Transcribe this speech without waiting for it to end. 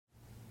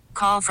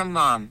call from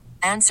mom.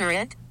 Answer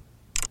it.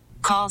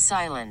 Call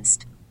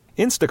silenced.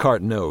 Instacart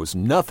knows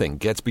nothing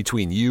gets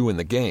between you and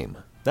the game.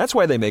 That's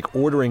why they make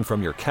ordering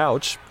from your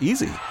couch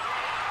easy.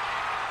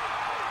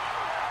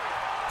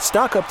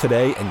 Stock up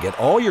today and get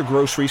all your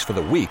groceries for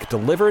the week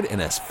delivered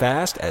in as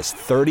fast as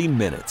 30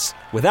 minutes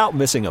without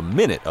missing a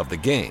minute of the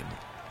game.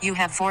 You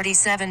have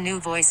 47 new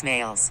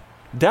voicemails.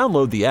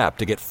 Download the app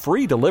to get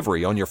free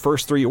delivery on your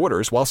first 3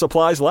 orders while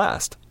supplies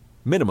last.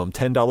 Minimum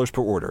 $10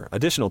 per order.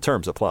 Additional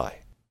terms apply.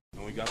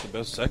 We got the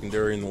best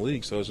secondary in the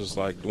league, so it's just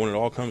like when it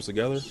all comes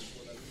together,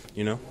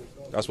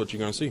 that's what you're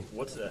going to see.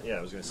 What's that? Yeah,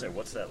 I was going to say,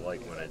 what's that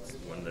like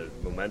when the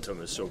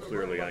momentum is so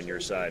clearly on your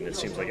side and it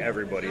seems like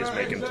everybody is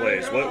making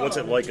plays? What's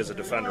it like as a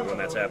defender when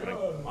that's happening?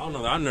 I don't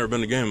know. I've never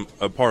been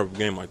a part of a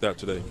game like that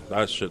today.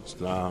 That shit's,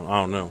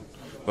 I don't know.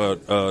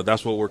 But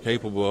that's what we're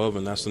capable of,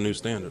 and that's the new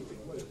standard.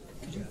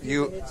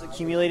 It's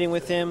accumulating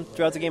with him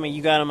throughout the game, and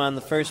you got him on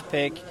the first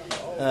pick.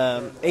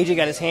 AJ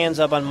got his hands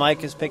up on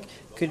Micah's pick.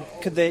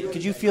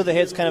 Could you feel the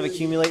hits kind of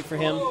accumulate for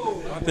him?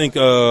 I think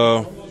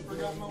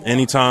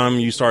anytime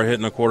you start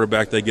hitting a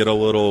quarterback, they get a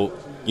little,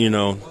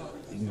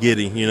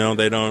 giddy.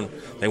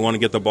 They want to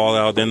get the ball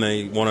out. Then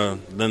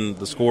then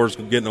the score's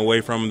getting away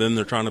from them. Then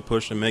they're trying to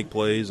push and make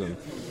plays, and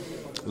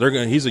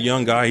he's a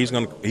young guy. He's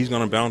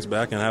gonna bounce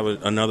back and have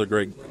another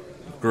great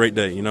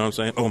day. You know what I'm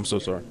saying? Oh, I'm so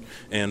sorry.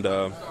 And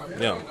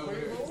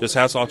just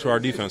hats off to our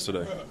defense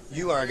today.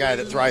 You are a guy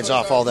that thrives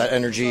off all that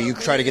energy. You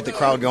try to get the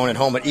crowd going at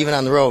home, but even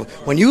on the road,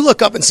 when you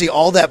look up and see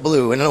all that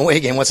blue in an away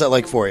game, what's that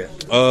like for you?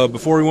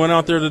 Before we went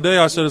out there today,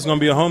 I said it's going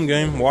to be a home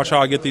game. Watch how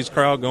I get these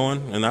crowd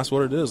going, and that's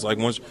what it is. That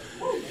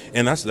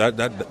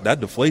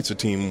deflates a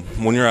team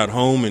when you're at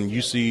home and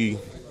you see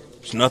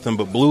nothing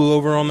but blue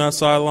over on that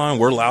sideline.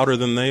 We're louder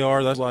than they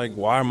are. That's like,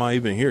 why am I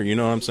even here? You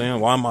know what I'm saying?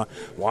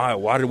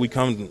 Why did we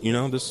come?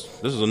 This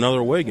is another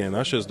away game.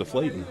 That shit's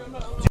deflating.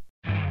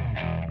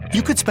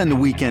 You could spend the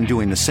weekend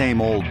doing the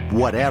same old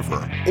whatever,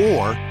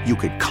 or you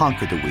could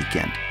conquer the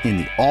weekend in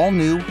the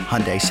all-new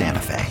Hyundai Santa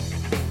Fe.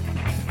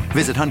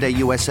 Visit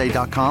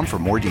HyundaiUSA.com for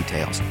more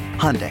details.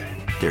 Hyundai,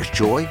 there's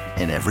joy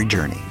in every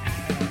journey.